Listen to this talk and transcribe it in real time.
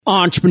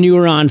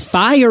Entrepreneur on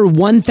Fire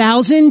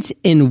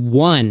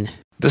 1001.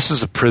 This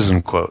is a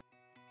prison quote.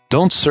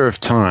 Don't serve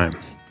time.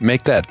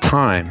 Make that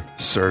time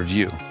serve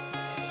you.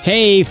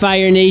 Hey,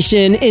 Fire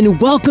Nation,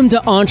 and welcome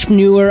to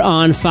Entrepreneur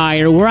on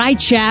Fire, where I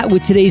chat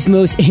with today's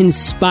most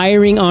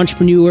inspiring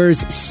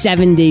entrepreneurs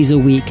 7 days a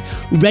week.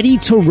 Ready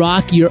to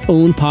rock your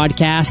own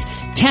podcast?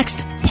 Text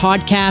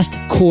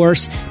podcast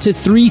course to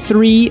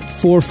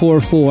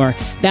 33444.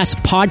 That's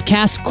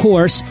podcast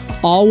course,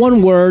 all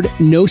one word,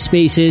 no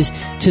spaces,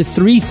 to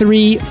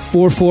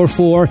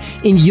 33444,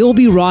 and you'll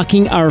be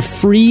rocking our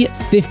free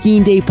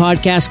 15-day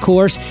podcast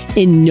course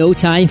in no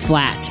time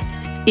flat.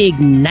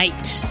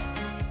 Ignite.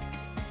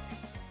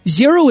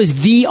 Xero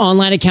is the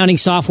online accounting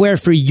software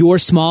for your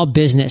small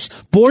business.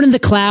 Born in the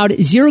cloud,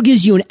 Xero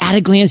gives you an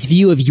at-a-glance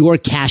view of your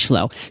cash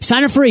flow.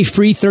 Sign up for a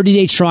free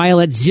 30-day trial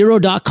at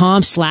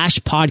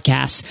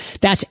xero.com/podcasts.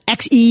 That's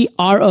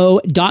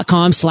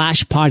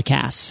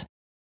xero.com/podcasts.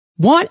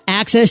 Want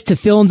access to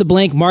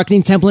fill-in-the-blank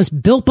marketing templates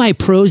built by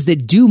pros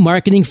that do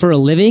marketing for a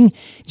living?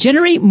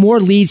 Generate more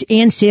leads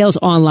and sales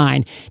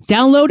online.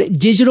 Download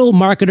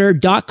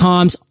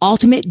digitalmarketer.com's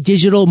ultimate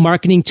digital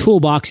marketing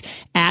toolbox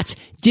at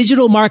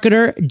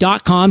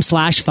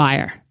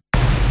digitalmarketer.com/fire.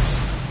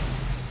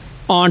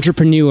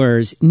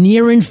 Entrepreneurs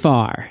near and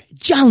far,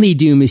 John Lee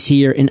Doom is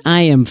here, and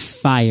I am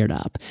fired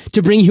up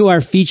to bring you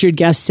our featured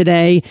guest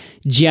today,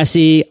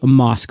 Jesse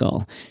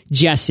Moskel.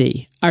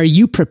 Jesse, are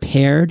you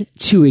prepared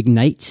to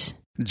ignite?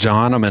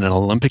 John, I'm in an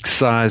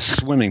Olympic-sized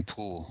swimming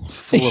pool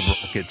full of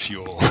rocket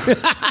fuel.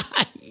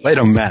 Light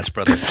a match,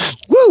 brother.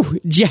 Woo!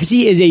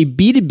 Jesse is a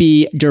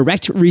B2B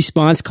direct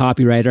response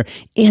copywriter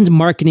and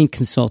marketing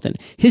consultant.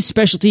 His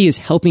specialty is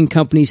helping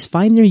companies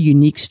find their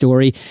unique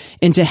story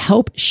and to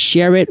help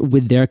share it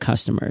with their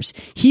customers.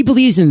 He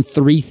believes in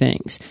three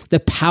things: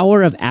 the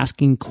power of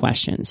asking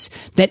questions,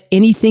 that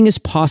anything is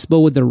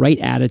possible with the right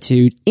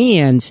attitude,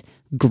 and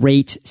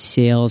great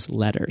sales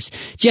letters.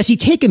 Jesse,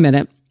 take a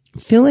minute,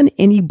 fill in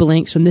any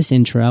blanks from this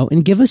intro,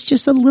 and give us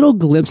just a little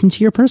glimpse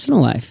into your personal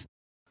life.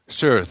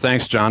 Sure.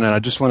 Thanks, John. And I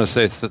just want to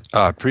say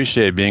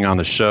appreciate being on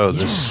the show. Yeah.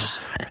 This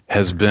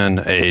has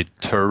been a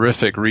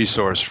terrific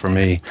resource for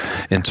me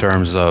in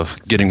terms of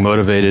getting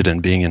motivated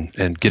and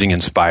getting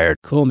inspired.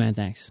 Cool, man.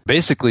 Thanks.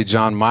 Basically,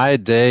 John, my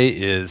day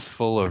is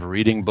full of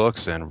reading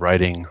books and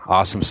writing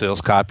awesome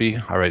sales copy.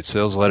 I write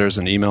sales letters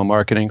and email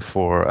marketing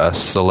for a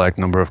select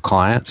number of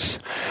clients.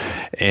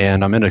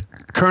 And I'm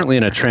currently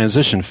in a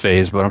transition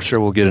phase, but I'm sure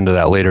we'll get into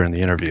that later in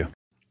the interview.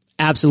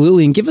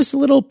 Absolutely. And give us a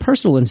little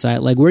personal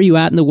insight, like where are you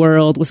at in the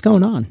world? What's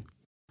going on?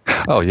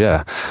 Oh,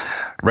 yeah.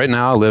 Right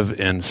now, I live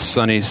in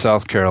sunny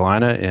South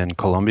Carolina in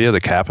Columbia, the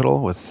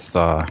capital, with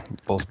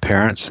both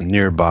parents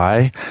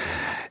nearby.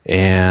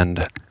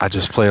 And I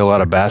just play a lot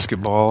of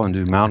basketball and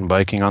do mountain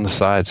biking on the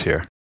sides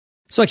here.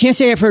 So I can't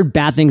say I've heard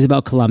bad things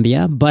about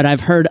Columbia, but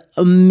I've heard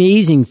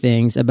amazing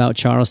things about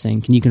Charleston.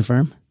 Can you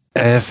confirm?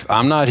 If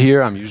I'm not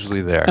here, I'm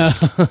usually there.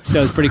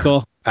 So it's pretty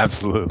cool.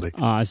 Absolutely.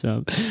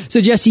 Awesome. So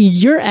Jesse,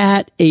 you're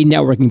at a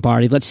networking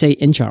party, let's say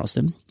in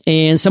Charleston,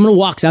 and someone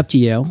walks up to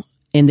you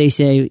and they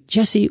say,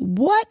 Jesse,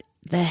 what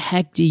the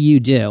heck do you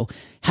do?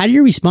 How do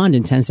you respond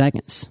in 10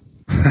 seconds?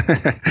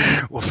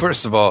 Well,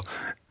 first of all,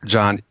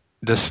 John,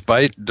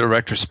 despite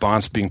direct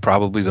response being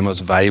probably the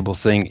most valuable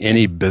thing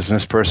any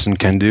business person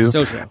can do,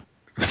 so true.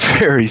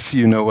 Very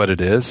few know what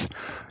it is.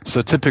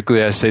 So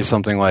typically I say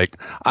something like,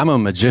 I'm a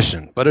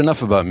magician, but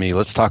enough about me.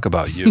 Let's talk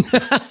about you.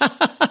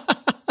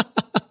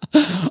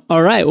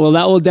 All right. Well,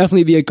 that will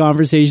definitely be a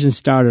conversation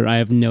starter. I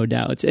have no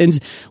doubts. And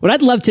what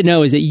I'd love to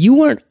know is that you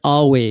weren't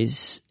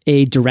always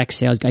a direct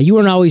sales guy. You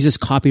weren't always this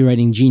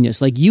copywriting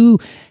genius. Like, you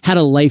had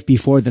a life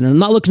before then. And I'm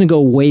not looking to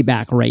go way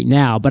back right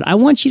now, but I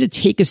want you to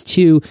take us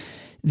to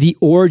the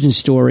origin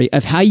story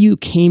of how you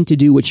came to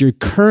do what you're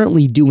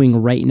currently doing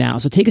right now.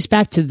 So take us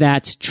back to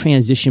that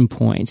transition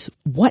point.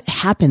 What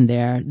happened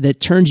there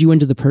that turned you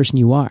into the person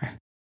you are?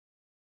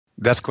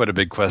 That's quite a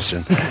big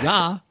question.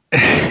 Yeah.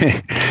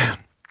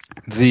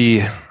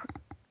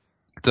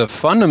 The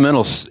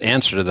fundamental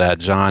answer to that,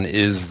 John,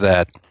 is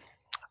that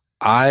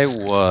I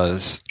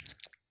was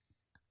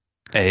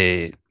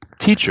a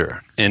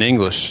teacher in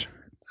English.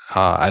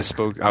 I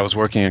was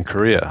working in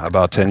Korea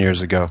about 10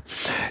 years ago.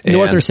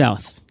 North or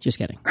south? Just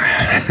kidding.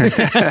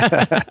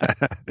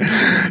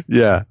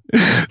 Yeah.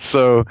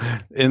 So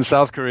in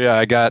South Korea,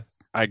 I got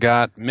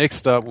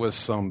mixed up with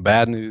some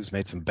bad news,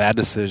 made some bad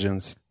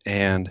decisions,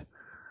 and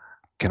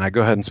can I go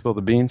ahead and spill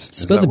the beans?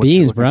 Spill the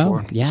beans, bro.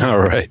 For? Yeah. All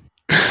right.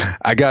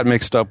 I got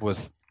mixed up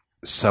with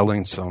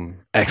selling some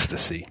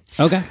ecstasy.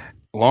 Okay.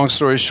 Long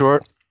story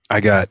short,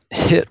 I got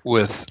hit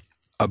with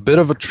a bit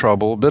of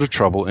trouble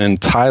in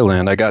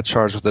Thailand. I got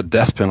charged with the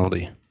death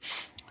penalty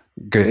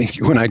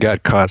when I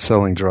got caught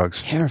selling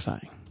drugs.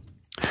 Terrifying.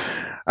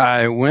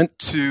 I went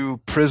to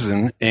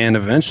prison and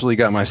eventually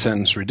got my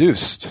sentence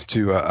reduced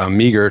to a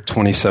meager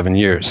 27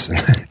 years.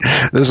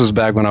 This was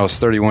back when I was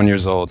 31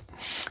 years old.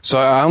 So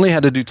I only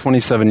had to do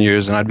 27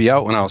 years and I'd be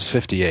out when I was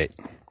 58.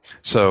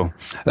 So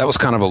that was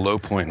kind of a low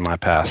point in my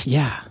past.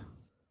 Yeah.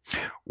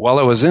 While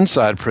I was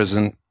inside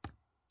prison,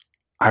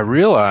 I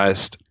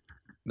realized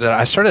that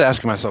I started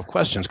asking myself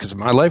questions because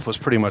my life was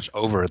pretty much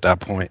over at that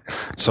point.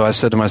 So I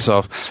said to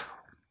myself,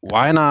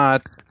 why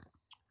not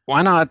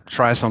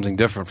try something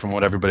different from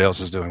what everybody else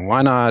is doing?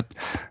 Why not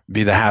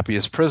be the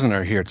happiest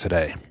prisoner here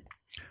today?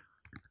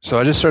 So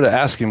I just started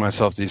asking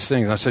myself these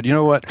things. I said, you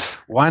know what?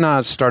 Why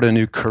not start a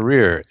new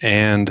career?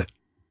 And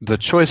the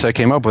choice I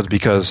came up with,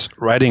 because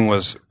writing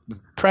was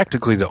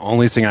practically the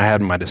only thing I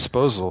had at my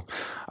disposal,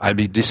 I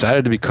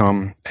decided to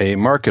become a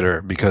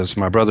marketer because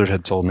my brother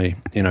had told me,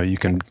 you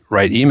can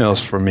write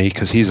emails for me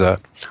because he's an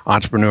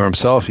entrepreneur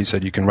himself. He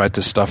said, you can write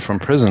this stuff from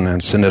prison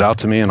and send it out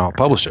to me and I'll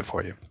publish it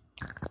for you.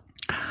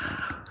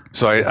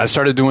 So I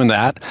started doing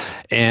that.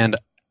 And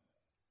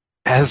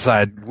as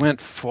I went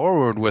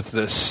forward with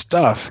this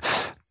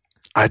stuff,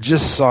 I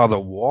just saw the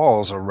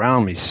walls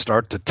around me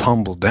start to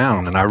tumble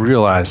down. And I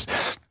realized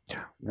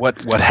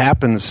what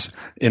happens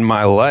in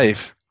my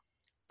life,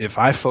 if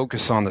I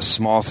focus on the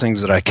small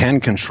things that I can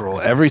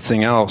control,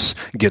 everything else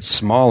gets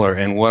smaller.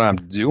 And what I'm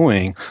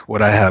doing,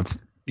 what I have,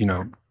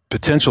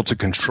 potential to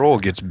control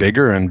gets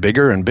bigger and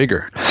bigger and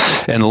bigger.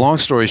 And long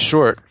story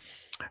short,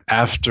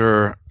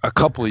 after a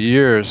couple of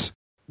years,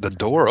 the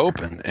door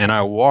opened and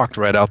I walked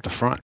right out the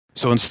front.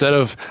 So instead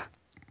of,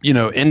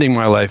 ending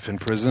my life in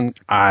prison,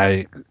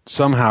 I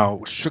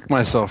somehow shook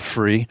myself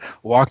free,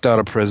 walked out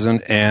of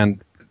prison,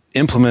 and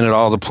implemented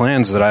all the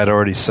plans that I had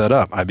already set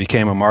up. I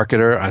became a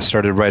marketer. I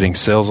started writing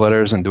sales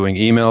letters and doing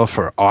email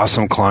for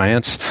awesome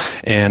clients.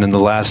 And in the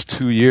last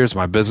 2 years,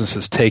 my business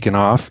has taken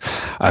off.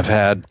 I've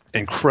had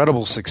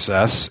incredible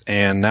success,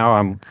 and now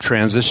I'm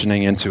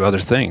transitioning into other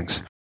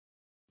things.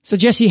 So,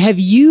 Jesse, have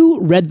you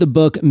read the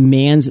book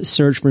Man's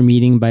Search for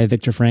Meaning by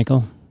Viktor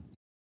Frankl?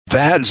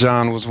 That,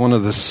 John, was one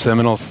of the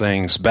seminal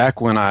things.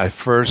 Back when I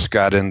first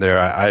got in there,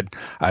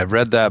 I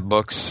read that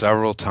book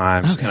several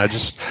times, and I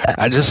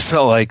just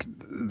felt like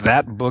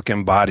that book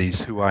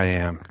embodies who I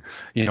am,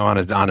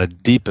 on a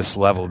deepest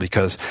level,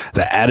 because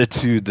the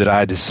attitude that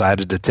I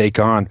decided to take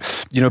on,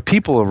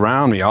 people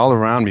around me, all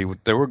around me,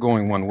 they were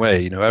going one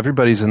way.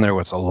 Everybody's in there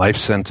with a life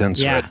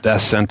sentence or a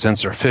death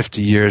sentence or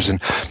 50 years.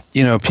 And,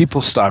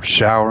 people stop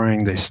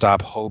showering. They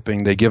stop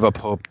hoping. They give up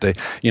hope. They,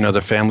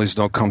 their families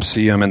don't come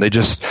see them. And they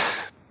just,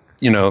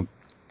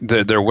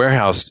 they're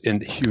warehoused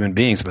in human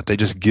beings, but they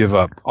just give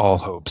up all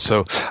hope.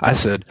 So I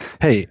said,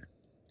 hey,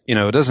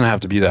 it doesn't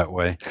have to be that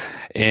way.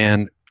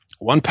 And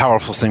one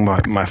powerful thing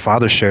my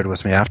father shared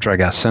with me after I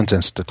got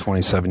sentenced to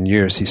 27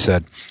 years, he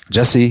said,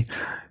 Jesse,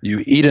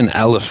 you eat an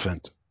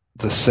elephant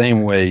the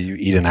same way you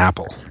eat an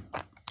apple,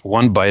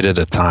 one bite at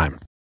a time.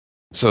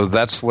 So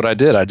that's what I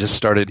did. I just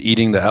started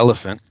eating the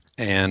elephant,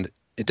 and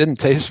it didn't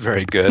taste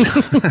very good.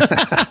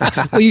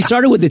 Well, you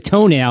started with the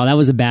toenail. That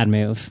was a bad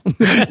move.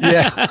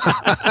 Yeah,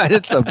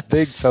 it's a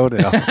big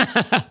toenail.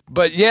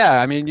 But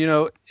yeah,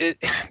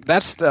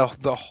 that's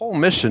the whole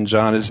mission,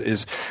 John,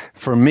 is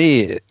for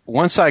me,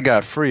 once I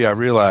got free, I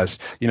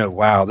realized,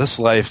 wow, this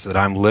life that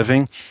I'm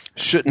living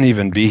shouldn't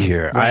even be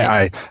here.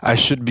 Right. I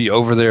should be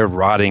over there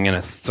rotting in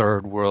a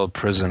third world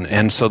prison.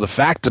 And so the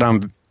fact that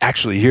I'm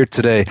actually here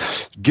today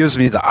gives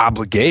me the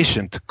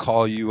obligation to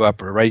call you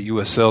up or write you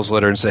a sales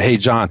letter and say, hey,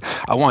 John,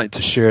 I want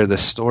to share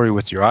this story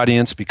with your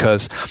audience,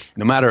 because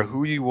no matter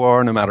who you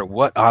are, no matter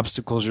what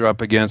obstacles you're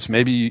up against,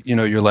 maybe,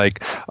 you're like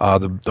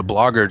the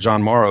blogger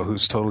John Morrow,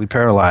 who's totally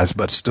paralyzed,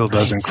 but still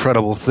does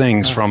incredible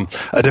things from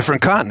a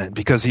different continent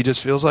because he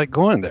just feels like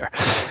going there.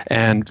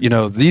 And,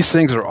 these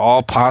things are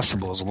all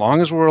possible as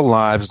long as we're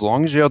alive, as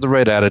long as you have the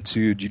right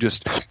attitude. You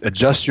just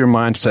adjust your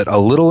mindset a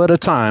little at a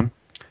time.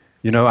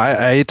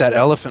 I ate that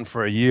elephant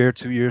for a year,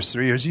 2 years,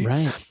 3 years.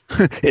 Right.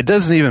 It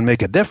doesn't even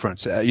make a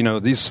difference,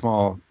 these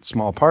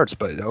small parts.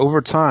 But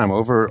over time,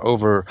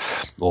 over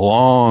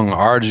long,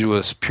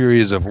 arduous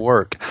periods of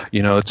work,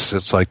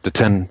 it's like the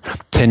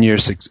 10-year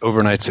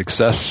overnight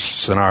success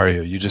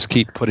scenario. You just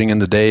keep putting in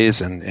the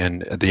days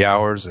and the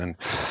hours, and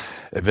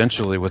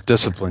eventually with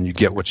discipline, you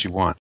get what you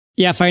want.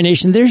 Yeah, Fire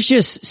Nation, there's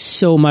just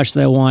so much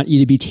that I want you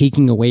to be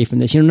taking away from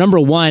this. Number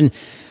one,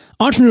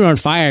 Entrepreneur on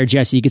Fire,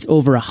 Jesse, gets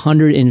over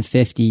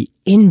 150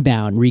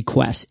 inbound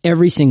requests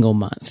every single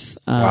month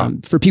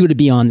for people to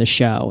be on the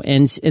show.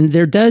 And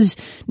there does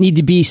need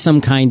to be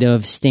some kind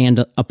of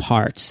stand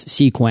apart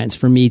sequence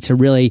for me to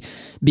really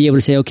be able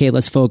to say, okay,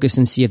 let's focus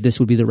and see if this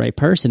would be the right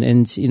person.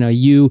 And,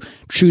 you,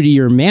 true to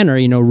your manner,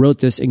 wrote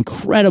this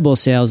incredible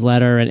sales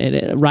letter, and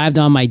it arrived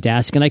on my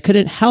desk, and I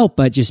couldn't help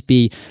but just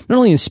be not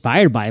only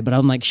inspired by it, but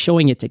I'm like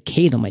showing it to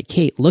Kate. I'm like,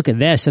 Kate, look at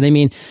this.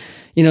 And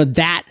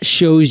that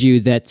shows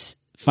you that,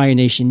 Fire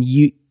Nation,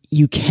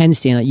 you can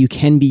stand out. You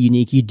can be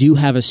unique. You do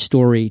have a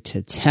story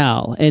to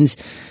tell. And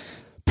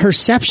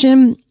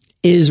perception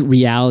is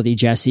reality,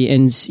 Jesse.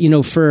 And,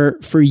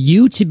 for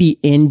you to be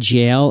in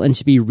jail and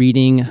to be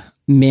reading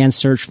Man's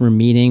Search for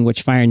Meaning,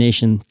 which Fire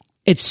Nation,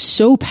 it's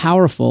so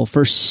powerful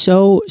for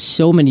so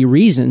many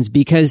reasons,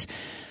 because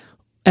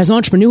as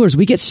entrepreneurs,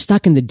 we get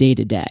stuck in the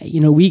day-to-day.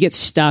 We get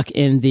stuck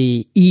in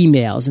the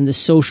emails and the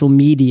social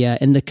media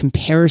and the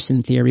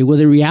comparison theory. Well,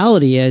 the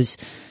reality is,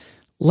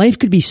 life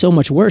could be so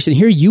much worse. And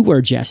here you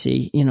were,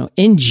 Jesse,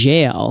 in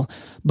jail.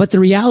 But the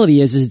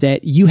reality is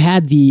that you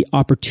had the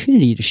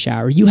opportunity to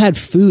shower. You had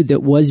food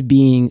that was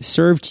being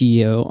served to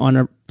you on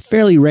a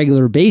fairly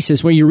regular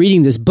basis where you're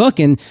reading this book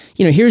and,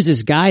 here's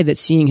this guy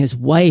that's seeing his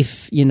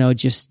wife,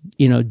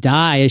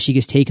 die as she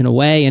gets taken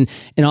away and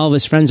all of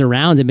his friends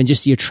around him and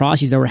just the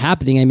atrocities that were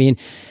happening. I mean,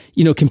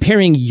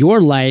 comparing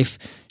your life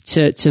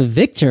to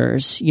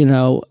Victor's,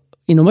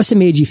 must have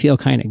made you feel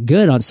kind of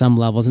good on some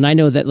levels. And I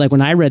know that like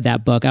when I read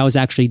that book, I was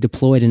actually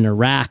deployed in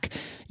Iraq,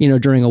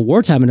 during a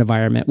wartime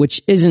environment, which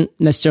isn't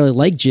necessarily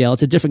like jail.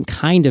 It's a different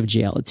kind of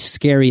jail. It's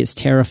scary. It's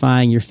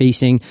terrifying. You're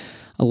facing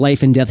a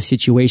life and death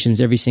situations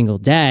every single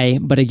day.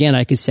 But again,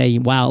 I could say,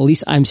 wow, at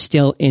least I'm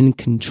still in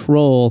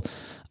control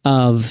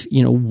of,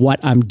 what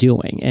I'm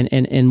doing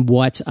and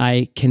what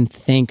I can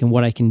think and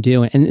what I can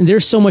do. And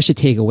there's so much to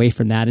take away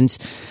from that. And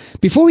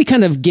before we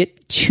kind of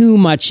get too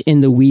much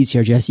in the weeds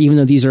here, Jesse, even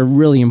though these are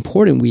really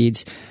important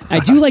weeds, I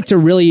do like to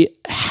really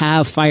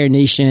have Fire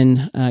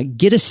Nation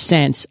get a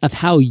sense of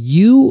how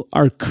you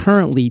are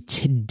currently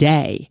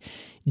today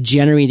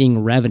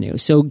generating revenue.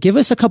 So give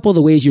us a couple of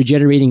the ways you're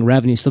generating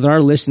revenue so that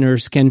our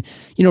listeners can,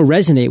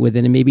 resonate with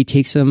it and maybe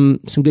take some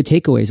good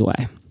takeaways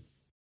away.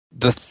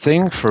 The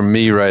thing for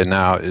me right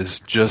now is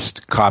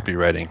just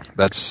copywriting.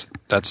 That's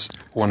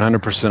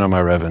 100% of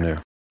my revenue.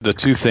 The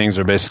two things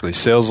are basically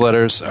sales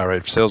letters. I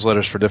write sales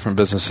letters for different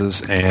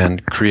businesses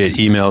and create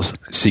email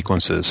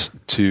sequences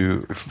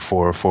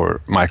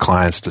for my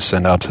clients to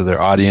send out to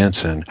their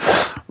audience and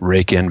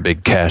rake in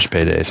big cash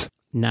paydays.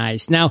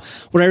 Nice. Now,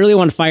 what I really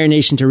want Fire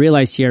Nation to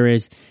realize here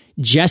is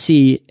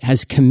Jesse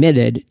has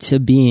committed to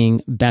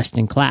being best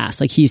in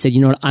class. Like he said,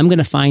 I'm going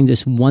to find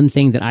this one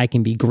thing that I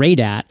can be great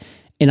at,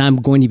 and I'm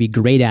going to be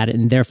great at it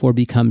and therefore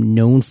become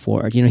known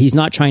for it. He's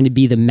not trying to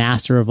be the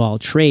master of all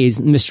trades,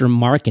 Mr.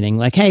 Marketing.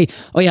 Like, hey,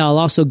 I'll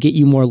also get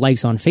you more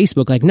likes on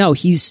Facebook. Like, no,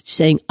 he's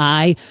saying,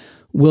 I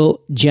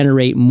will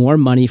generate more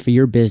money for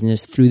your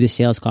business through the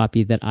sales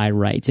copy that I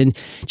write. And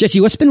Jesse,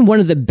 what's been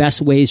one of the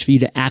best ways for you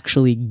to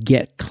actually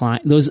get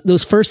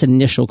those first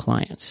initial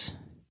clients?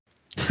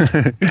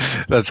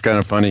 That's kind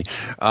of funny.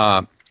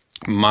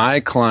 My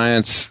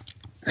clients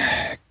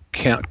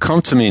can't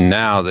come to me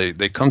now.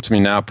 They come to me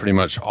now pretty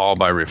much all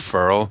by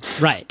referral.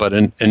 Right. But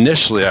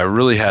initially, I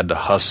really had to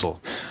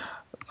hustle.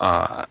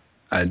 I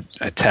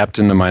tapped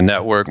into my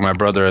network. My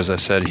brother, as I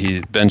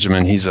said,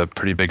 Benjamin, he's a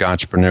pretty big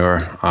entrepreneur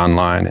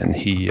online, and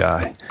he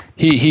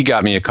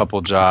got me a couple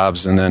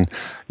jobs, and then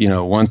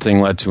one thing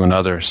led to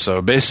another.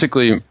 So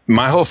basically,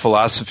 my whole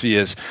philosophy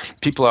is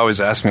people always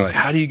ask me like,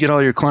 how do you get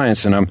all your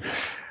clients? And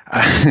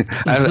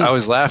I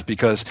always laugh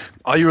because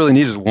all you really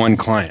need is one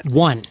client.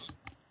 One.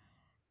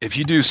 If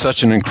you do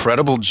such an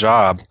incredible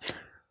job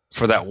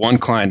for that one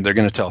client, they're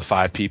going to tell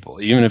 5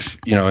 people, even if,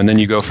 and then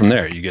you go from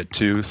there. You get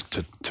 2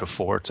 to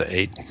 4 to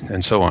 8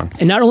 and so on.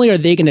 And not only are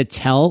they going to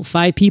tell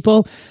 5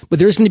 people, but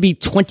there's going to be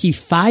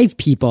 25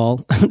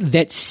 people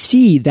that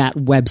see that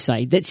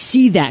website, that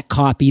see that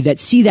copy, that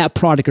see that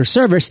product or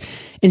service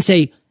and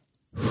say,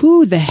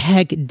 who the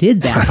heck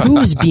did that? Who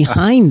is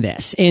behind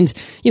this? And,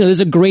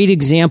 there's a great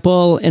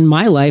example in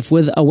my life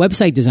with a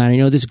website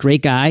designer. This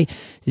great guy,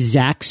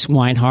 Zach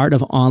Swinehart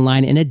of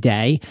Online in a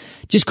Day,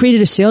 just created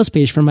a sales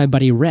page for my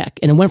buddy Rick.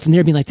 And it went from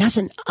there being like, that's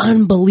an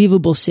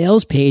unbelievable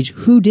sales page.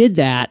 Who did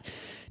that?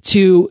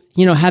 To,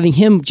 having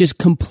him just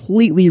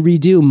completely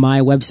redo my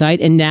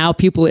website. And now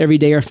people every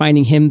day are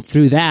finding him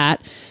through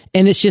that.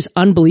 And it's just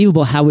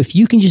unbelievable how if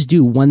you can just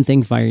do one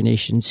thing, Fire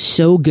Nation,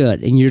 so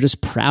good, and you're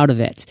just proud of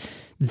it,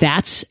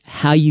 that's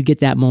how you get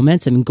that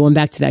momentum. And going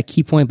back to that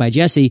key point by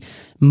Jesse,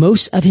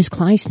 most of his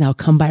clients now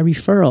come by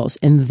referrals.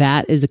 And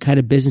that is the kind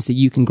of business that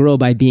you can grow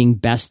by being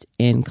best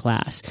in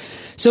class.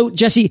 So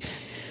Jesse,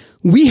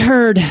 we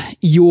heard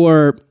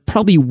your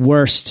probably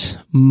worst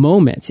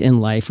moments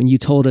in life when you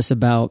told us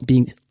about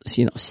being,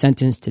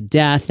 sentenced to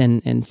death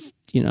and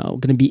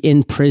going to be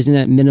in prison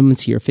at minimum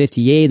till you're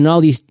 58 and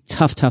all these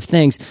tough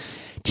things.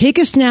 Take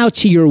us now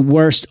to your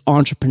worst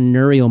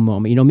entrepreneurial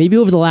moment, maybe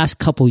over the last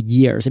couple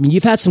years. I mean,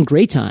 you've had some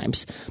great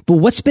times, but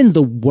what's been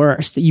the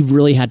worst that you've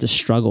really had to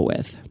struggle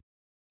with?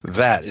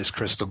 That is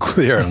crystal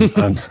clear.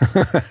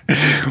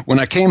 When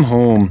I came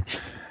home,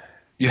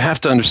 you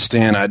have to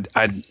understand,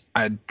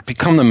 I'd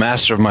become the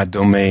master of my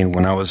domain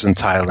when I was in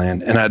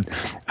Thailand, and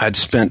I'd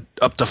spent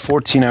up to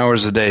 14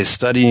 hours a day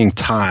studying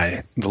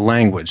Thai, the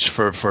language,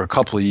 for a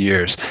couple of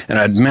years, and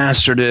I'd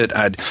mastered it.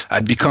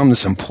 I'd become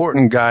this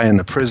important guy in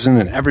the prison,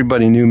 and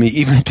everybody knew me.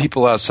 Even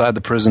people outside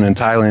the prison in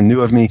Thailand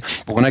knew of me.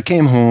 But when I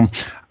came home,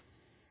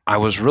 I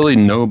was really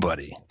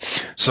nobody.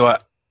 So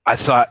I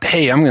thought,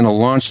 hey, I'm going to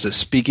launch this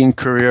speaking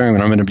career, and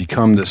I'm going to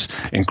become this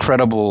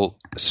incredible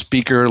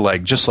speaker,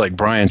 just like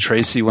Brian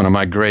Tracy, one of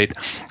my great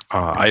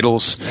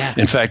idols. Yeah.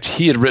 In fact,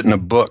 he had written a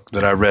book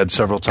that I read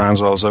several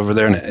times while I was over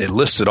there, and it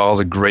listed all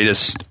the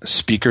greatest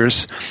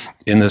speakers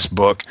in this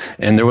book.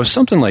 And there was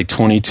something like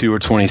 22 or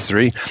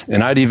 23,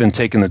 and I'd even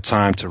taken the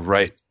time to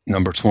write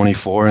number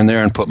 24 in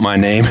there and put my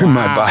name in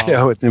my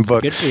bio in the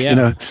book. Good for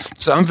you.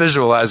 So I'm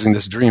visualizing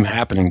this dream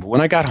happening. But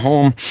when I got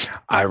home,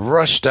 I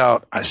rushed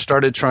out. I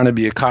started trying to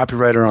be a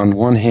copywriter on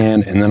one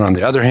hand, and then on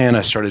the other hand,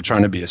 I started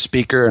trying to be a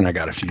speaker, and I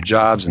got a few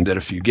jobs and did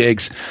a few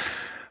gigs.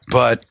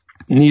 But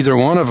neither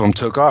one of them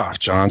took off,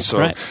 John. So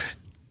right.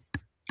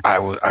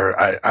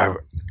 I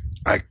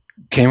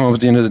came home at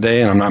the end of the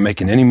day, and I'm not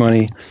making any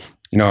money.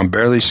 I'm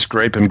barely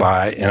scraping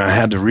by, and I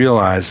had to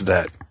realize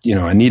that,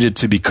 I needed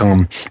to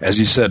become, as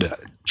you said, a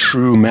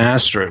true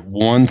master at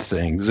one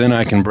thing. Then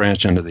I can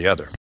branch into the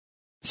other.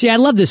 See, I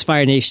love this,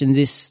 Fire Nation,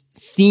 this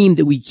theme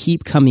that we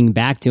keep coming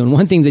back to. And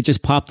one thing that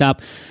just popped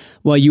up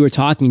while you were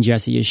talking,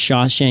 Jesse, is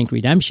Shawshank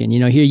Redemption.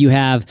 Here you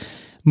have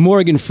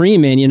Morgan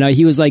Freeman,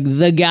 he was like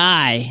the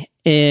guy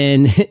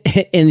in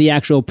the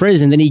actual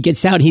prison. Then he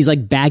gets out and he's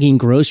like bagging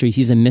groceries.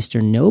 He's a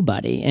Mr.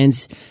 Nobody.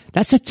 And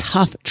that's a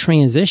tough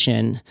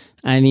transition,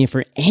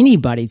 for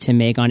anybody to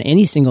make on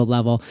any single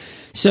level.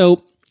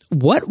 So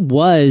what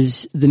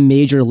was the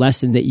major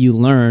lesson that you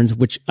learned,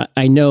 which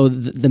I know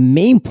the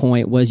main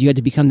point was you had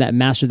to become that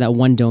master of that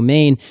one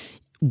domain.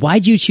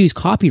 Why'd you choose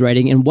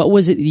copywriting, and what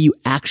was it that you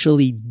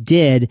actually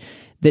did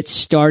that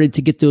started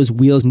to get those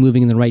wheels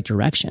moving in the right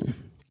direction?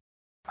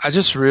 I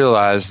just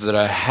realized that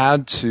I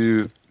had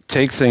to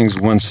take things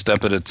one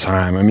step at a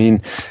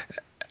time.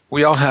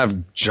 We all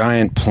have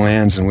giant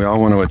plans and we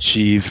all want to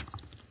achieve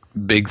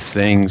big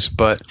things,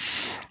 but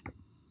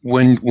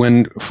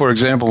when for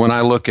example, when I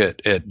look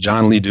at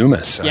John Lee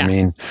Dumas,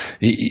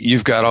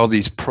 you've got all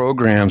these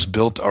programs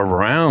built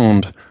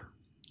around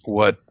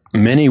what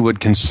many would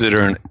consider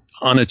an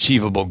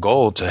unachievable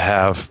goal to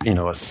have,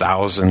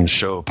 1,000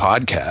 show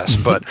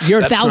podcast, but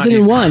you're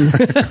 1,001.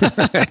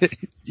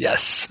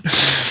 Yes.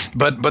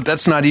 But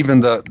that's not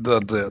even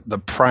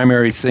the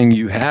primary thing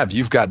you have.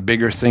 You've got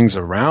bigger things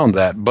around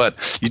that,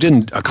 but you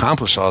didn't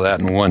accomplish all that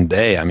in one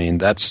day.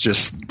 That's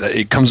just,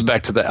 it comes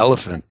back to the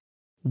elephant.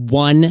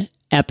 One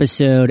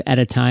episode at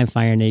a time,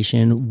 Fire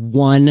Nation.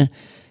 One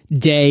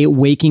day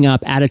waking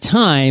up at a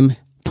time,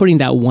 putting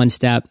that one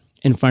step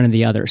in front of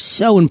the other.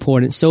 So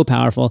important, so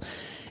powerful.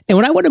 And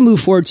what I want to move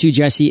forward to,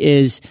 Jesse,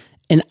 is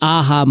an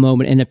aha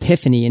moment, an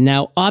epiphany. And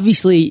now,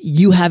 obviously,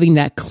 you having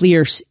that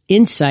clear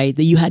insight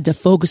that you had to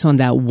focus on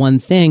that one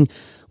thing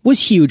was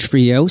huge for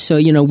you. So,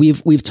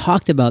 we've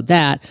talked about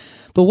that.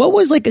 But what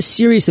was like a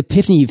serious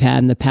epiphany you've had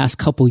in the past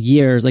couple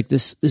years? Like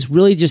this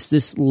really just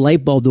this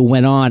light bulb that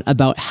went on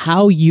about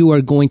how you are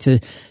going to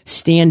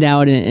stand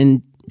out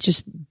and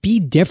just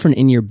be different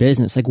in your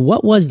business. Like,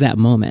 what was that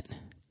moment?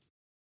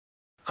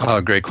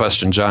 Oh, great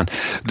question, John.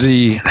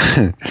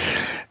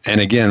 And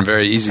again,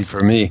 very easy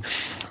for me.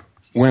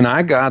 When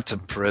I got to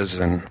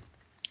prison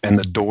and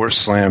the door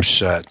slammed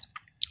shut,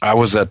 I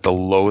was at the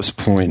lowest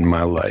point in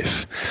my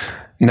life.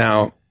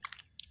 Now,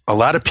 a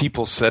lot of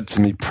people said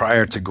to me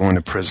prior to going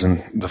to prison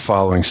the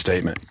following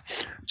statement: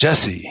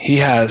 Jesse, he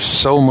has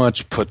so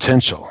much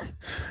potential.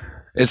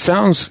 It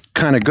sounds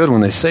kind of good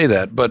when they say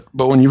that, but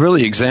when you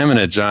really examine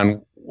it,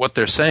 John, what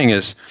they're saying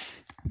is,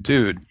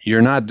 dude,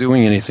 you're not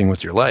doing anything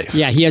with your life.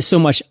 Yeah, he has so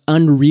much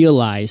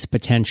unrealized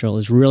potential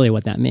is really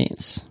what that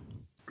means.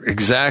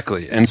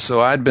 Exactly. And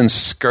so I'd been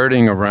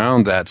skirting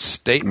around that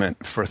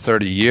statement for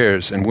 30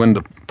 years. And when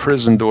the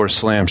prison door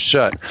slammed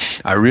shut,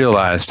 I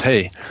realized,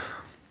 hey,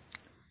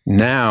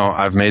 now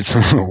I've made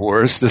some of the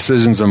worst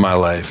decisions in my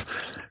life.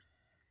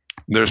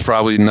 There's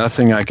probably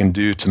nothing I can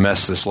do to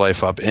mess this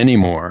life up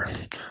anymore,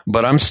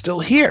 but I'm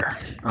still here.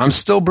 I'm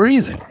still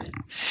breathing.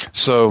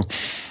 So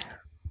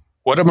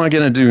what am I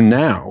going to do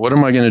now? What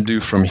am I going to do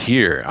from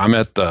here? I'm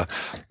at the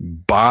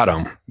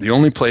bottom. The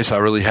only place I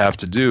really have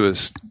to do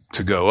is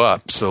to go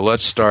up. So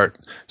let's start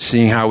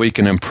seeing how we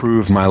can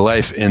improve my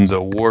life in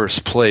the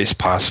worst place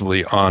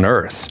possibly on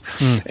earth.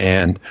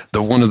 And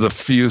one of the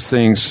few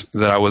things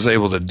that I was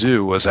able to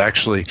do was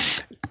actually,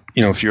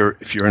 if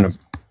you're in a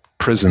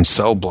prison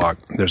cell block,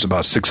 there's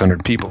about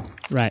 600 people.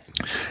 Right.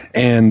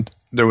 And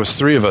there was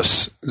 3 of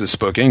us that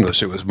spoke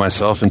English. It was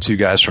myself and 2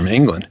 guys from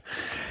England.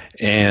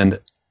 And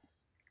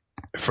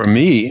for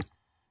me,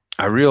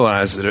 I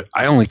realized that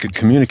I only could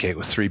communicate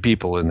with 3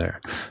 people in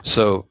there.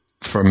 So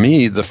for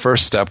me, the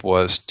first step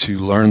was to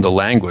learn the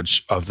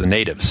language of the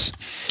natives.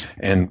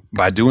 And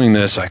by doing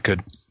this, I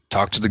could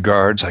talk to the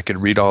guards. I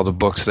could read all the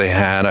books they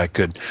had. I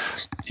could,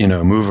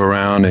 move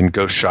around and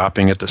go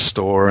shopping at the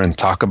store and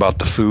talk about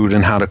the food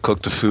and how to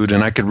cook the food.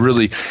 And I could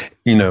really,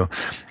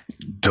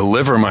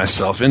 deliver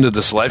myself into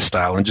this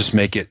lifestyle and just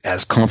make it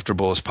as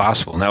comfortable as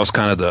possible. And that was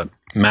kind of the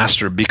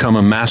become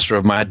a master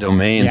of my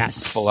domain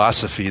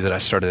philosophy that I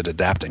started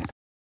adapting.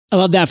 I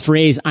love that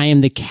phrase, I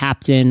am the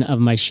captain of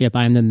my ship.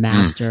 I am the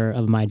master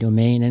of my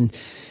domain. And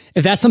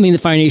if that's something that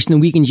Fire Nation,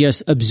 then we can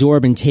just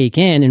absorb and take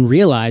in and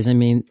realize,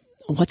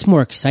 what's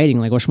more exciting?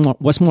 Like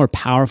what's more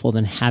powerful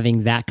than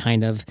having that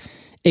kind of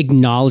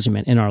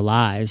acknowledgement in our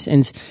lives?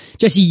 And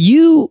Jesse,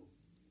 you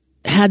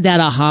had that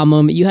aha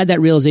moment. You had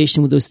that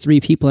realization with those 3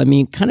 people.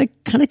 Kind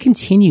of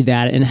continue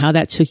that and how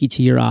that took you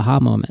to your aha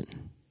moment.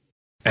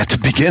 At the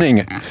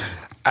beginning,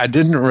 I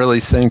didn't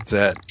really think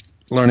that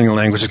learning a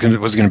language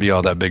was going to be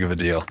all that big of a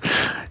deal.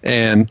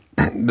 And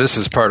this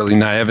is partly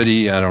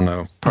naivety, I don't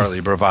know, partly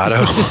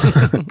bravado.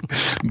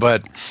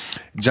 But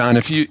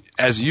John,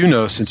 as you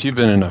know, since you've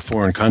been in a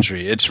foreign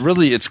country, it's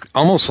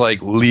almost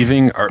like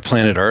leaving our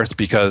planet Earth,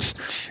 because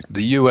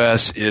the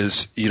U.S.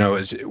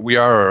 we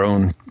are our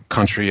own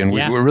country, and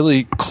we're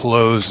really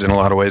closed in a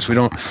lot of ways. A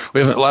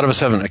lot of us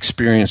haven't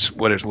experienced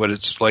what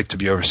it's like to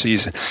be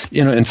overseas.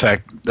 In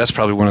fact, that's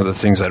probably one of the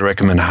things I'd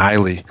recommend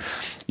highly,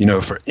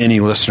 for any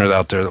listener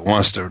out there that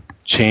wants to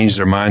change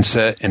their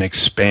mindset and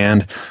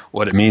expand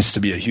what it means to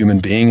be a human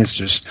being. It's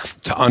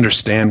just to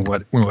understand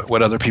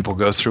what other people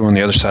go through on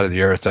the other side of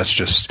the earth. That's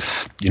just,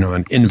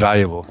 an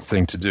invaluable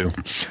thing to do.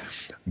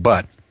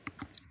 But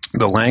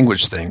the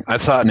language thing, I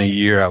thought in a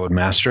year I would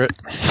master it.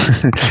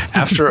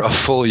 After a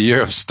full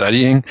year of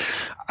studying,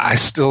 I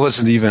still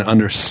wasn't even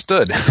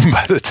understood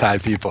by the Thai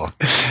people.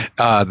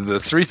 The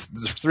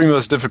three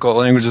most difficult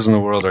languages in the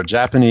world are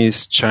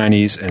Japanese,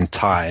 Chinese, and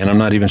Thai, and I'm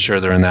not even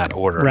sure they're in that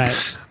order.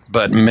 Right.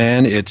 But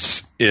man,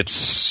 it's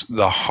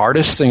the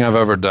hardest thing I've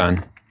ever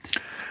done.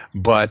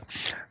 But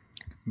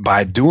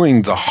by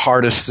doing the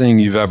hardest thing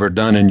you've ever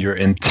done in your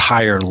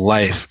entire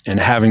life and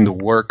having to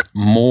work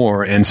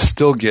more and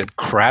still get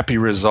crappy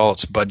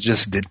results, but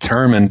just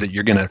determined that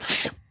you're going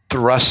to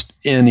thrust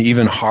in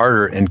even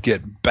harder and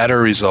get better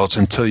results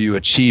until you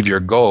achieve your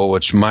goal,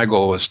 which my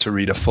goal was to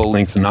read a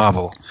full-length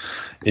novel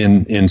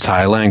in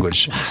Thai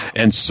language.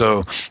 And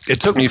so it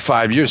took me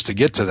 5 years to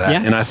get to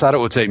that, and I thought it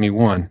would take me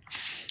 1.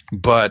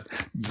 But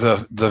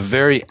the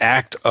very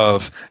act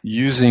of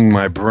using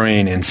my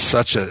brain in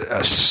such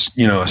a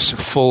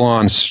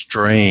full-on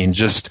strain,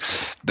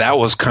 that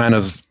was kind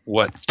of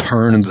what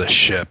turned the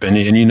ship. And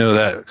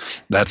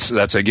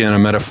that's again a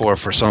metaphor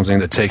for something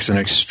that takes an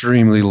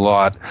extremely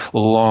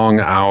long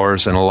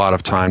hours and a lot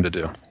of time to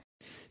do.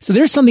 So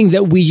there's something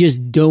that we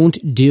just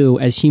don't do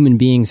as human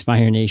beings,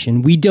 Fire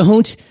Nation. We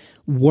don't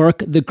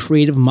work the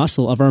creative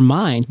muscle of our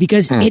mind,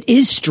 because it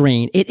is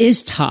strain. It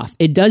is tough.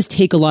 It does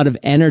take a lot of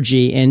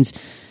energy. And,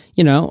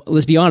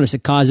 let's be honest,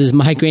 it causes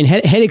migraine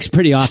headaches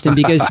pretty often,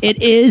 because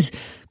it is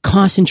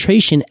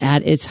concentration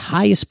at its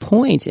highest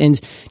point.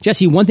 And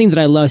Jesse, one thing that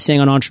I love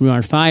saying on Entrepreneur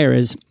on Fire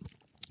is,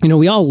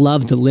 we all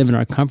love to live in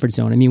our comfort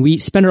zone. I mean, we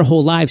spend our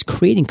whole lives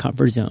creating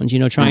comfort zones,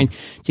 trying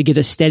to get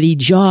a steady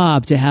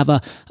job, to have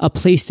a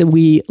place that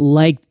we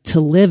like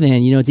to live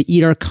in, to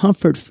eat our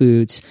comfort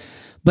foods.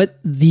 But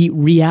the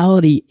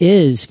reality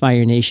is,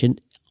 Fire Nation,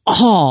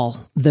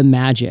 all the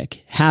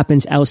magic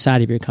happens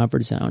outside of your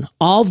comfort zone.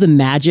 All the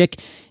magic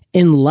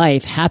in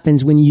life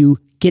happens when you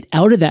get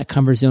out of that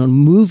comfort zone,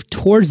 move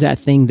towards that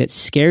thing that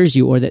scares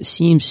you or that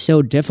seems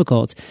so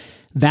difficult.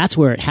 That's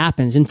where it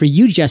happens. And for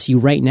you, Jesse,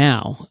 right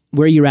now,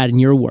 where you're at in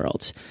your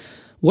world,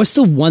 what's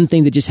the one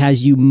thing that just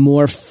has you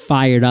more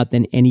fired up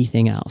than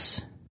anything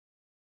else?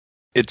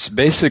 It's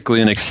basically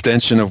an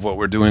extension of what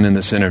we're doing in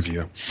this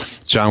interview.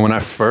 John, when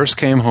I first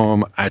came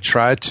home, I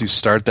tried to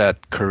start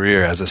that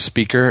career as a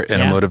speaker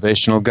and a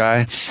motivational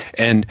guy.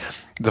 And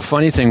the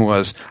funny thing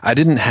was, I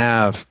didn't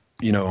have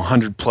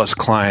 100 plus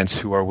clients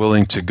who are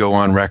willing to go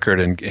on record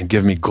and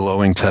give me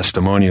glowing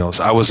testimonials.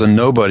 I was a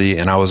nobody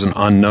and I was an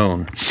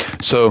unknown.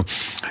 So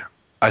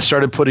I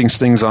started putting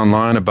things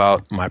online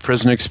about my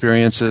prison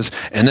experiences,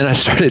 and then I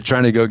started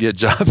trying to go get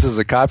jobs as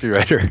a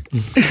copywriter.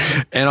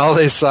 And all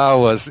they saw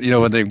was,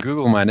 when they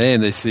Google my name,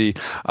 they see,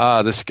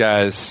 this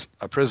guy's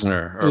a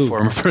prisoner or a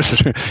former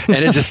prisoner. And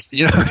it just,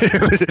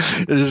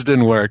 it just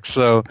didn't work.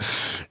 So,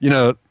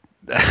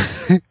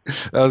 that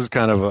was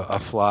kind of a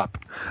flop.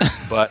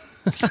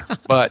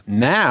 But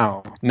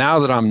now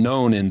that I'm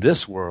known in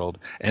this world,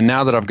 and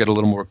now that I've got a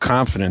little more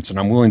confidence and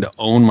I'm willing to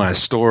own my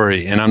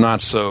story, and I'm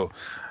not so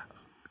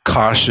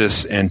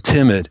cautious and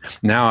timid,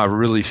 now I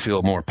really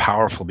feel more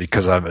powerful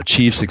because I've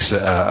achieved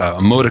success,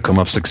 a modicum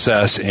of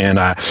success, and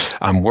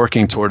I'm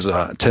working towards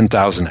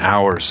 10,000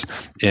 hours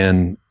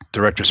in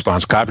direct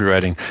response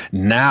copywriting.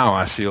 Now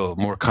I feel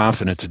more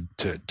confident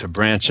to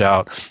branch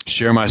out,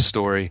 share my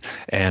story,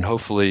 and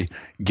hopefully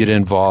get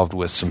involved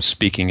with some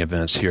speaking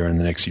events here in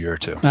the next year or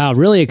two. Wow,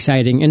 really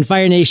exciting. And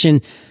Fire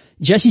Nation,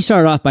 Jesse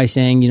started off by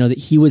saying, that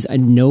he was a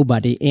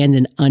nobody and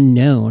an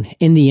unknown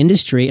in the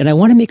industry. And I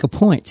want to make a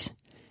point.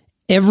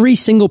 Every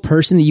single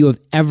person that you have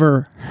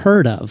ever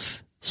heard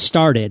of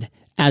started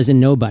as a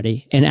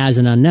nobody and as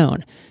an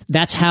unknown.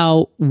 That's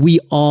how we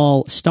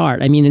all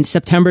start. I mean, in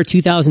September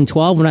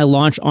 2012, when I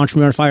launched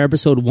Entrepreneur on Fire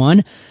episode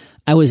 1,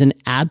 I was an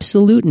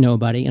absolute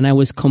nobody and I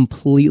was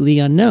completely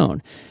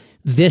unknown.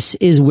 This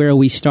is where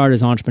we start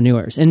as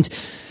entrepreneurs. And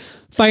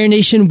Fire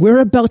Nation, we're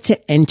about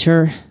to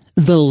enter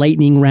the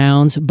lightning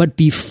rounds. But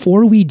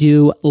before we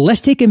do, let's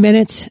take a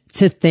minute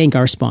to thank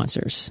our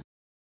sponsors.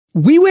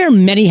 We wear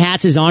many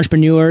hats as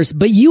entrepreneurs,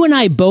 but you and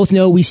I both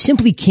know we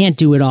simply can't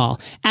do it all.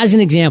 As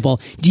an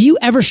example, do you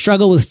ever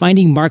struggle with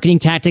finding marketing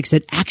tactics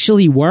that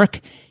actually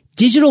work?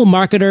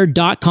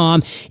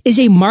 Digitalmarketer.com is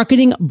a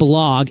marketing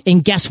blog.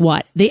 And guess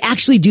what? They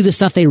actually do the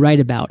stuff they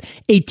write about.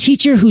 A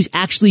teacher who's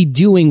actually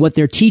doing what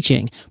they're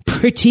teaching.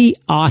 Pretty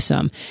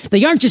awesome.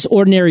 They aren't just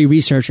ordinary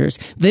researchers.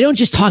 They don't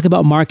just talk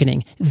about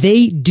marketing.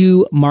 They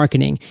do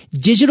marketing.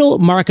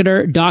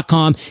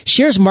 Digitalmarketer.com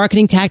shares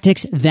marketing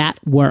tactics that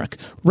work.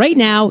 Right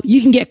now,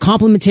 you can get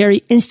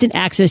complimentary instant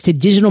access to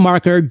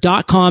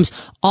digitalmarketer.com's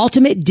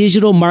ultimate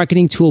digital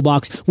marketing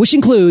toolbox, which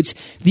includes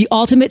the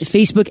ultimate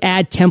Facebook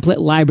ad template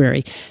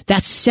library.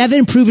 That's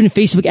 7 proven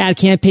Facebook ad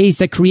campaigns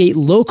that create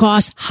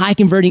low-cost,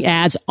 high-converting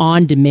ads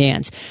on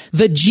demand.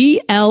 The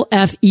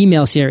GLF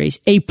email series,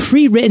 a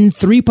pre-written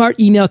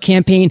 3-part email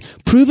campaign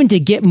proven to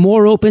get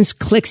more opens,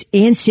 clicks,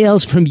 and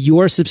sales from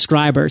your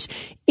subscribers.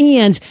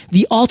 And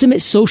the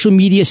ultimate social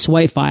media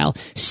swipe file,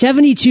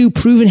 72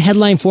 proven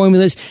headline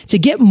formulas to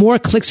get more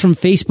clicks from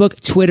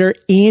Facebook, Twitter,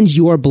 and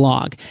your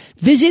blog.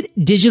 Visit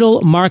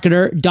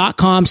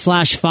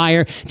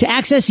digitalmarketer.com/fire to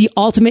access the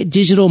ultimate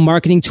digital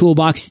marketing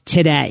toolbox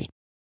today.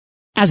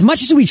 As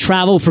much as we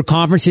travel for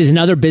conferences and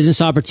other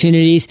business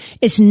opportunities,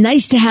 it's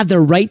nice to have the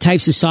right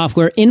types of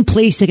software in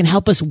place that can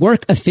help us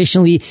work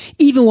efficiently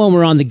even when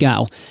we're on the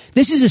go.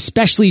 This is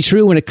especially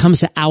true when it comes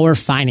to our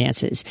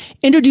finances.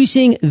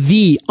 Introducing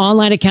the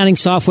online accounting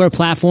software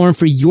platform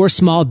for your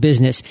small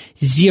business,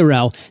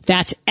 Xero.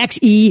 That's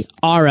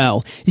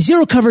Xero.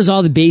 Xero covers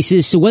all the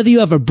bases, so whether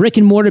you have a brick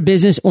and mortar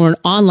business or an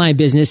online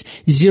business,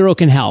 Xero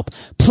can help.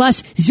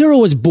 Plus, Xero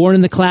was born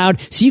in the cloud,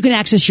 so you can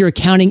access your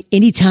accounting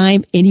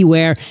anytime,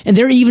 anywhere, and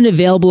they're even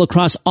available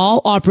across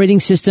all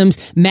operating systems,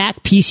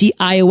 Mac, PC,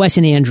 iOS,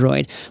 and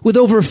Android. With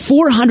over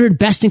 400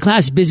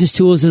 best-in-class business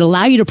tools that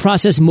allow you to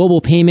process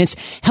mobile payments,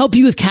 help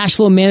you with cash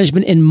flow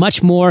management, and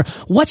much more,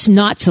 what's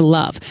not to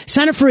love?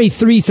 Sign up for a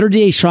free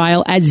 30-day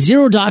trial at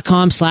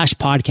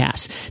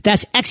Xero.com/podcast.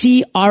 That's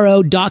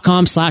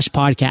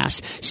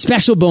Xero.com/podcast.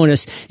 Special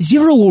bonus.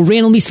 Xero will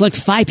randomly select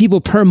 5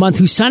 people per month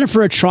who sign up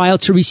for a trial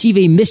to receive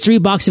a mystery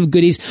box of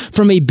goodies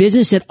from a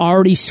business that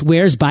already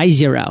swears by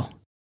Xero.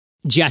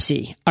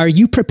 Jesse, are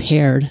you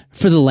prepared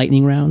for the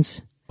lightning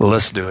rounds? Well,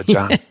 let's do it,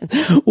 John.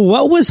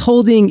 What was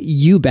holding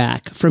you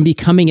back from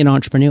becoming an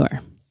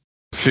entrepreneur?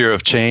 Fear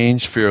of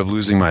change, fear of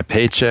losing my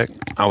paycheck.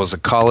 I was a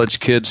college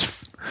kid.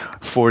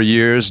 4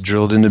 years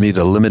drilled into me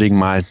the limiting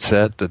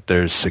mindset that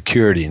there's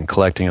security in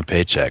collecting a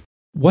paycheck.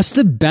 What's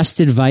the best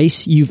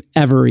advice you've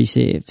ever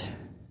received?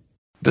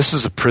 This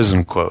is a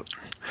prison quote.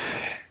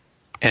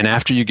 And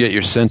after you get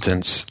your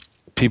sentence,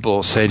 people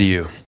will say to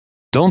you,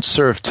 don't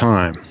serve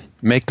time.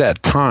 Make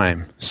that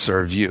time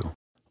serve you.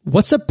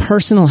 What's a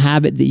personal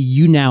habit that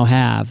you now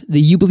have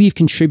that you believe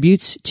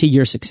contributes to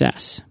your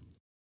success?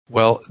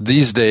 Well,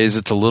 these days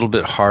it's a little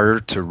bit harder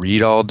to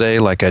read all day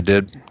like I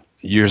did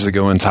years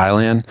ago in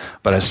Thailand,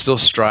 but I still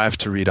strive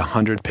to read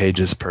 100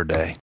 pages per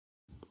day.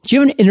 Do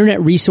you have an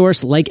internet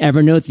resource like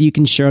Evernote that you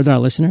can share with our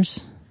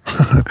listeners?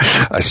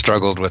 I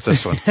struggled with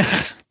this one.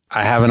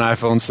 I have an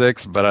iPhone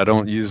 6, but I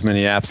don't use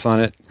many apps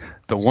on it.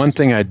 The one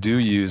thing I do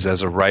use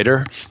as a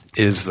writer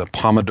is the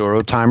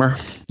Pomodoro timer.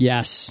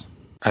 Yes.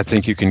 I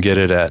think you can get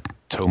it at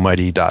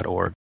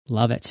tomighty.org.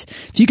 Love it.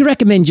 If you could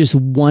recommend just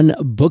one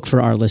book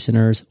for our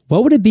listeners,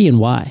 what would it be and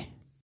why?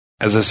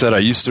 As I said, I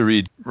used to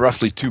read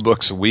roughly 2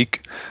 books a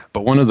week,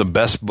 but one of the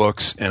best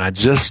books, and I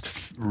just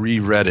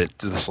reread it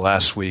this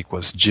last week,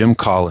 was Jim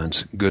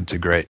Collins' Good to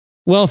Great.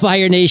 Well,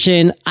 Fire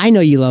Nation, I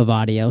know you love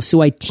audio, so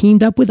I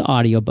teamed up with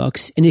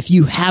audiobooks. And if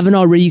you haven't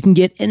already, you can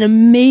get an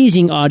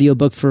amazing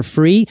audiobook for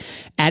free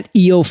at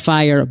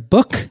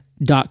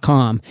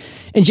eofirebook.com.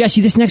 And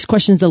Jesse, this next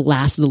question is the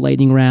last of the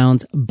lightning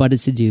round, but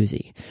it's a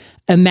doozy.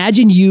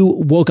 Imagine you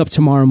woke up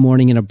tomorrow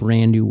morning in a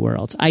brand new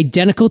world,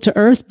 identical to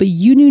Earth, but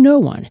you knew no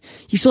one.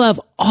 You still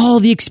have all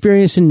the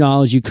experience and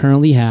knowledge you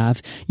currently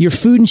have. Your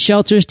food and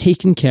shelter is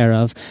taken care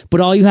of,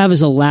 but all you have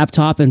is a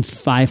laptop and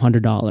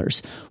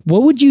 $500.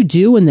 What would you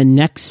do in the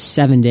next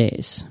 7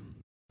 days?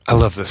 I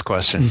love this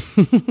question.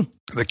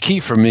 The key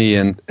for me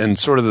and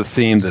sort of the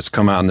theme that's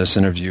come out in this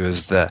interview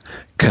is that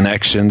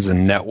connections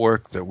and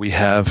network that we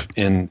have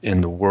in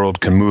the world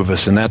can move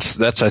us. And that's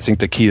I think,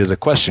 the key to the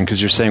question,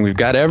 because you're saying we've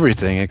got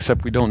everything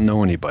except we don't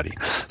know anybody.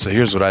 So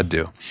here's what I'd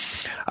do.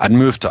 I'd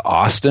move to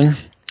Austin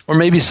or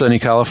maybe sunny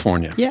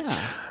California. Yeah.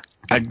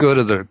 I'd go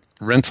to the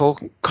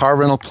car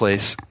rental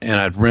place and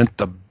I'd rent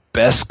the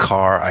best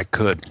car I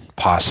could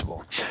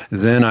possible.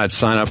 Then I'd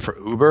sign up for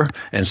Uber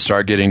and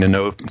start getting to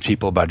know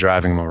people by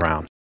driving them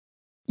around.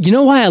 You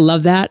know why I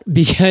love that?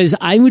 Because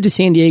I moved to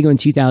San Diego in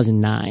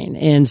 2009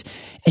 and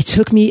it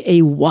took me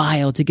a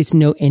while to get to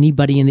know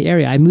anybody in the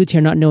area. I moved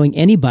here not knowing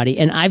anybody.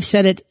 And I've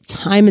said it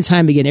time and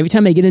time again. Every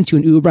time I get into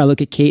an Uber, I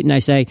look at Kate and I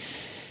say,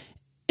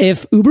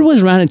 if Uber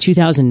was around in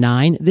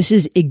 2009, this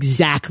is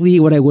exactly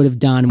what I would have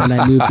done when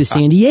I moved to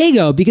San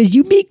Diego, because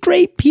you meet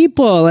great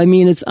people. I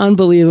mean, it's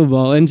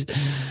unbelievable. And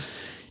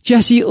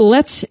Jesse,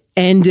 let's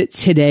end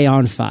today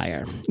on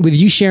fire with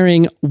you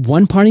sharing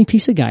one parting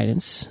piece of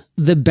guidance,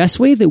 the best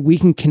way that we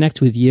can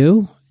connect with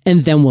you,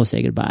 and then we'll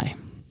say goodbye.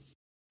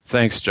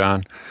 Thanks,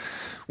 John.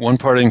 One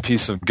parting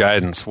piece of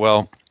guidance.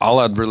 Well, all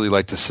I'd really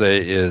like to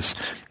say is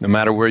no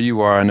matter where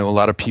you are, I know a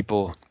lot of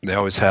people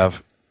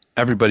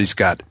everybody's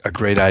got a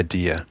great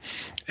idea,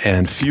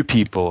 and few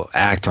people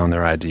act on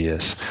their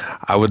ideas.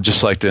 I would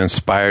just like to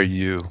inspire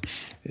you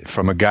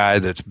from a guy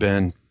that's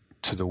been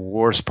to the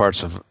worst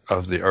parts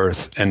of the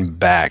earth and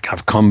back.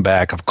 I've come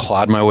back. I've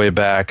clawed my way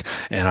back,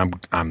 and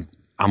I'm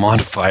on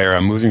fire.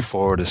 I'm moving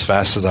forward as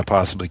fast as I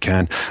possibly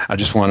can. I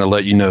just want to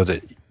let you know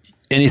that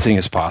anything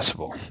is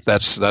possible.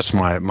 That's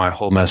my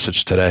whole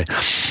message today.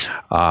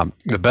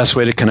 The best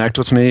way to connect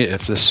with me,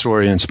 if this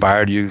story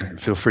inspired you,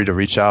 feel free to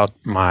reach out.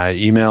 My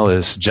email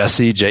is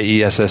Jesse,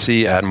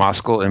 Jesse, at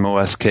Moskel,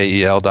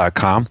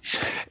 Moskel.com.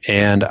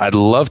 And I'd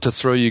love to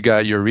throw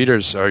your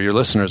readers or your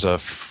listeners a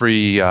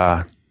free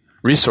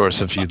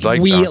resource if you'd like.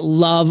 We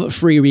love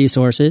free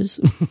resources.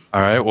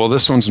 All right. Well,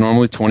 this one's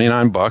normally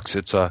 $29.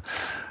 It's a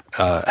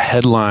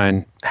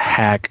headline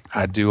hack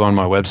I do on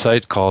my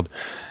website called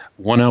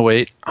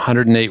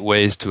 108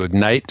 Ways to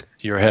Ignite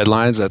Your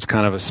Headlines. That's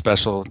kind of a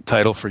special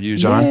title for you,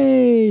 John.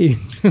 Yay!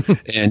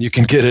 And you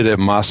can get it at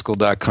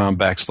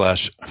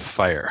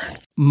Moskel.com/fire.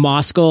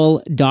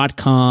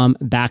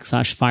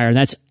 Moskel.com/fire.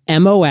 That's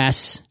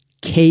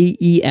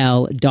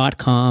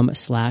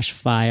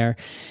MOSKEL.com/fire.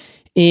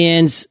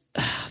 And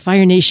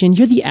Fire Nation,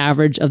 you're the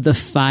average of the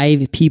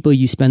 5 people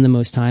you spend the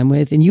most time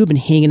with, and you've been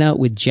hanging out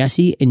with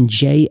Jesse and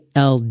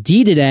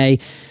JLD today.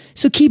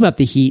 So keep up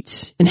the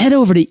heat and head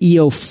over to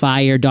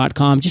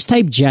eofire.com. Just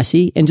type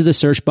Jesse into the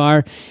search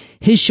bar.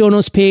 His show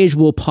notes page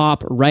will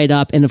pop right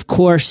up. And of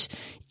course,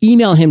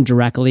 email him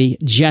directly,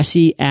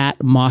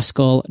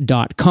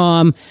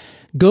 jesse@moskel.com.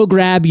 Go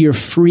grab your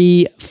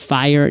free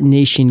Fire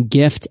Nation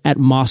gift at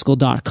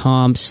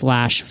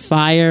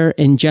moskel.com/fire.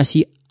 And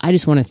Jesse, I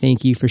just want to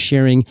thank you for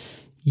sharing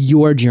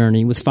your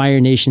journey with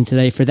Fire Nation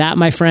today. For that,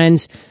 my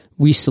friends,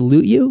 we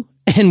salute you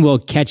and we'll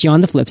catch you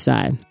on the flip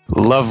side.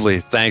 Lovely.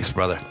 Thanks,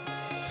 brother.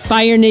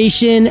 Fire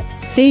Nation,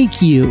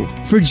 thank you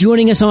for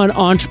joining us on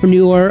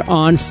Entrepreneur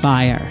on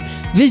Fire.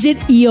 Visit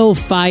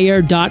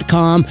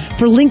eofire.com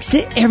for links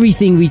to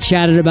everything we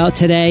chatted about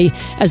today,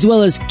 as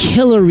well as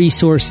killer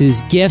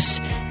resources,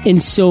 gifts,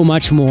 and so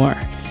much more.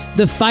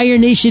 The Fire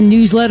Nation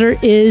newsletter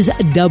is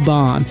the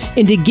bomb.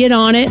 And to get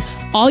on it,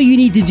 all you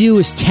need to do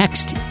is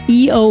text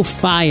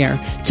EOFIRE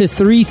to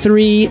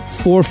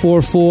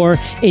 33444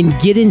 and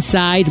get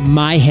inside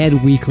my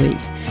head weekly.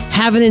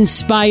 Have an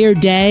inspired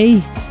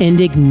day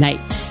and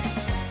ignite.